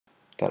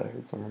Thought I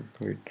heard someone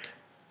weird.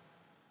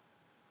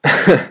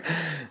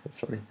 That's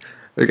funny.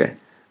 Okay.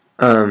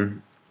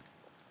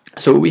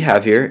 So what we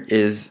have here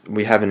is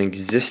we have an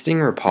existing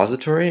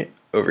repository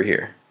over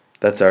here.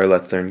 That's our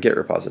Let's Learn Git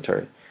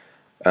repository.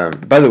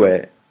 By the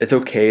way, it's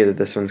okay that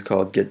this one's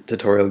called Git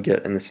Tutorial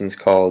Git and this one's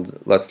called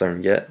Let's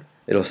Learn Git.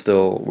 It'll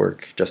still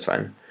work just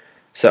fine.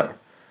 So,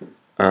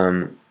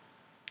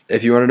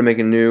 if you wanted to make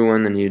a new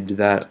one, then you'd do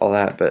that, all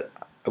that, but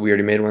we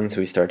already made one, so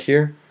we start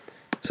here.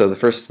 So the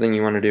first thing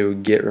you want to do,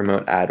 git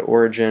remote add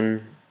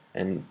origin,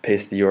 and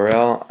paste the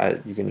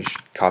URL. You can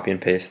just copy and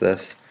paste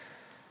this.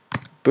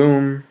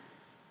 Boom.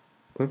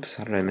 Whoops,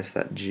 how did I miss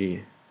that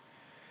G?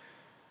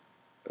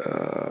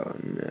 Oh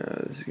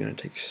no, this is going to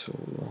take so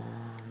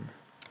long.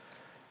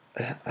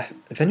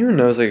 If anyone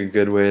knows like a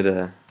good way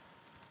to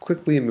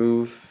quickly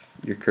move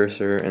your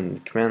cursor in the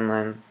command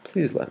line,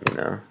 please let me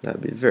know. That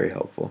would be very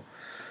helpful.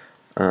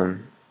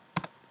 Boom,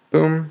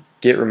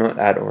 git remote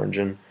add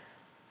origin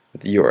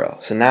with the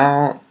URL. So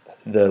now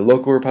the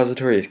local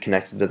repository is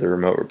connected to the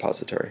remote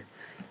repository.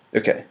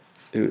 Okay.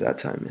 Ooh,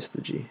 that's how I missed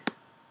the G.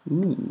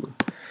 Ooh.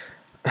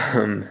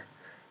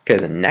 Okay,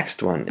 the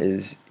next one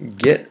is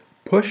git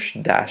push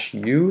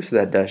 -u, so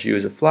that -u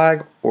is a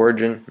flag,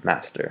 origin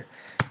master.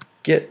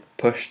 Git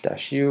push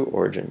 -u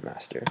origin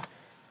master.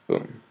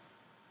 Boom.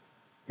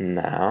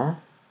 Now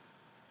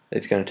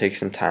it's going to take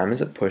some time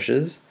as it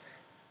pushes,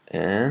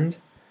 and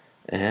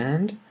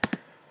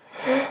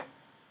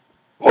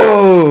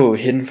whoa,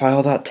 hidden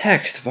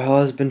file.txt,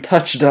 file has been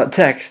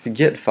touched.txt,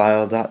 git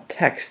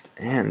file.txt,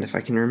 and if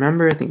I can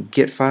remember, I think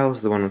git file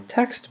is the one with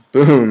text.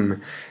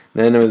 Boom.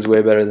 Then it was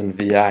way better than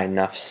vi.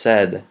 Enough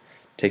said.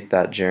 Take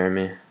that,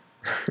 Jeremy.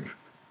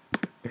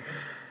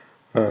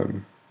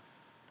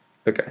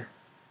 Okay.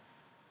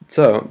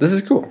 So this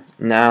is cool.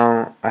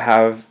 Now I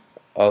have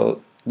a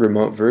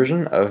remote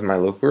version of my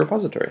local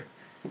repository.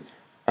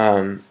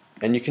 And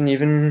you can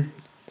even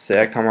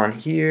say I come on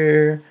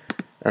here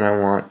and I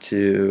want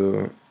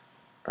to,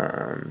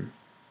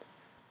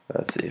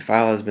 let's see,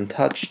 file has been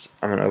touched.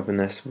 I'm going to open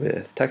this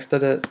with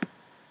TextEdit.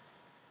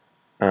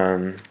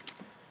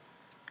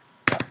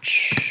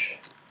 Touch.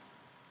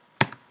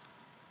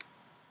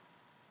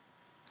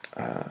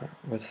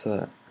 What's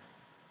that?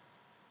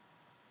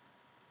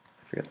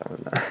 I forget that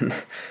one.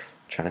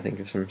 Trying to think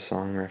of some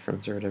song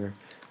reference or whatever.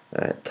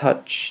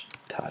 Touch.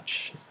 I'm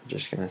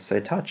just going to say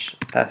touch.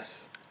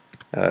 S.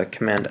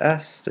 Command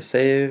S to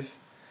save.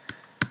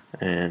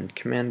 And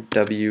Command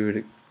W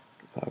to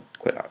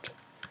quit out.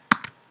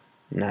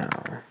 Now,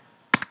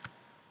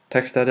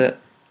 TextEdit.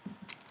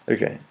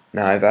 Okay,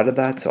 now I've added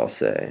that, so I'll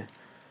say,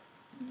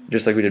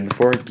 just like we did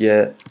before,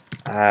 git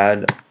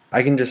add.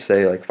 I can just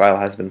say like file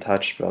has been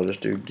touched, but I'll just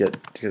do git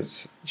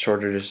because it's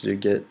shorter. Just do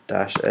git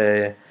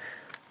 -a,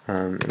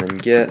 and then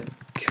git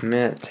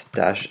commit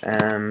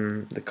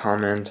 -m. The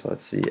comment.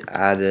 Let's see,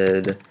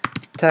 added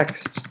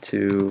text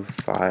to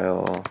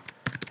file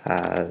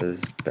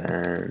has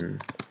been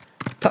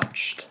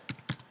touched.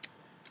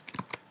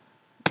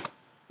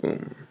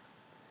 Boom.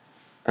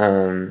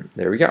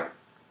 There we go.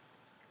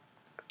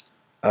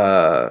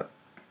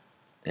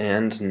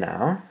 And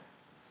now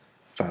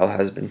file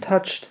has been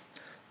touched.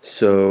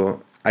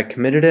 So I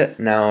committed it.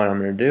 Now what I'm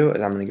going to do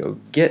is I'm going to go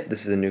git.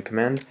 This is a new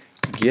command.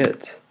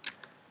 Git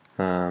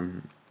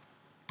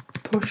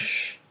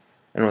push.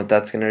 And what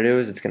that's going to do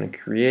is it's going to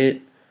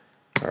create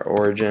our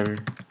origin.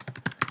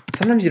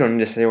 Sometimes you don't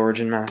need to say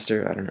origin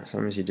master. I don't know.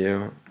 Sometimes you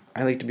do.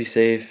 I like to be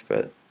safe,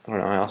 but I don't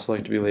know. I also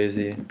like to be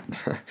lazy.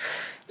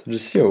 So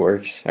just see how it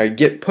works. All right,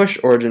 git push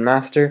origin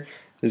master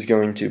is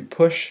going to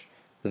push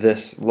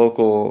this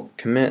local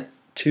commit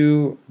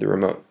to the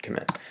remote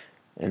commit.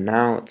 And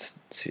now let's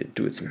see it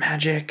do its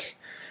magic.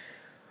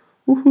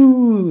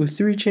 Woohoo!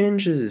 3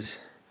 changes.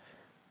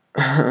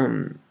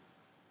 What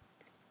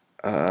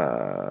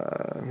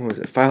was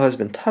it? File has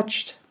been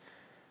touched.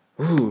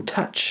 Ooh,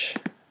 touch.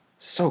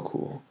 So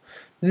cool.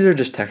 These are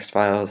just text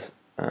files.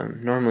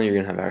 Normally you're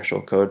gonna have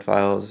actual code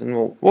files, and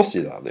we'll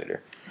see that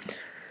later.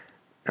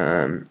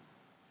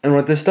 And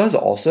what this does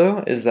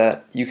also is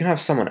that you can have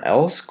someone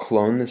else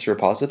clone this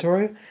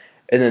repository,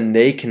 and then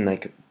they can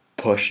like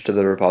push to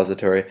the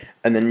repository,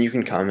 and then you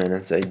can come in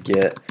and say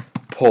git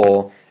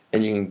pull,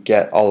 and you can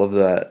get all of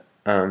that.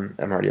 I'm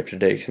already up to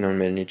date because no one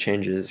made any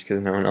changes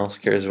because no one else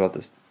cares about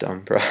this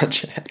dumb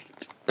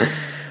project.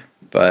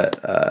 But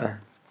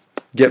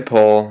git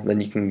pull,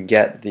 then you can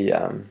get the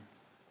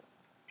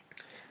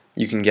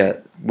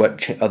what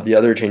the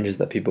other changes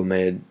that people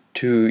made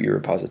to your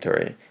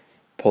repository.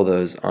 Pull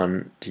those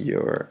onto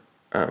your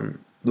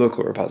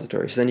local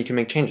repository, so then you can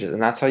make changes,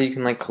 and that's how you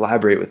can like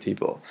collaborate with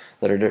people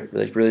that are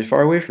like really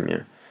far away from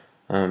you.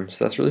 So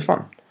that's really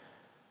fun.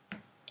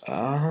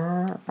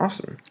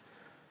 Awesome.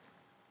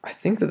 I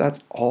think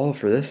that's all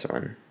for this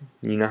one.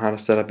 You know how to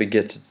set up a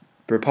Git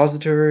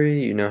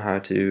repository, you know how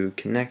to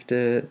connect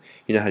it,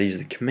 you know how to use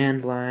the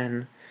command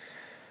line.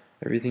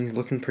 Everything's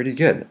looking pretty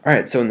good.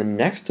 Alright, so in the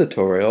next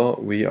tutorial,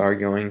 we are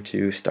going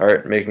to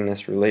start making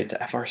this relate to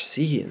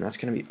FRC, and that's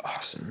going to be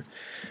awesome.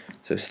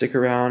 So stick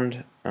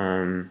around,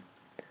 and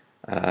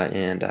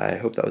I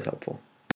hope that was helpful.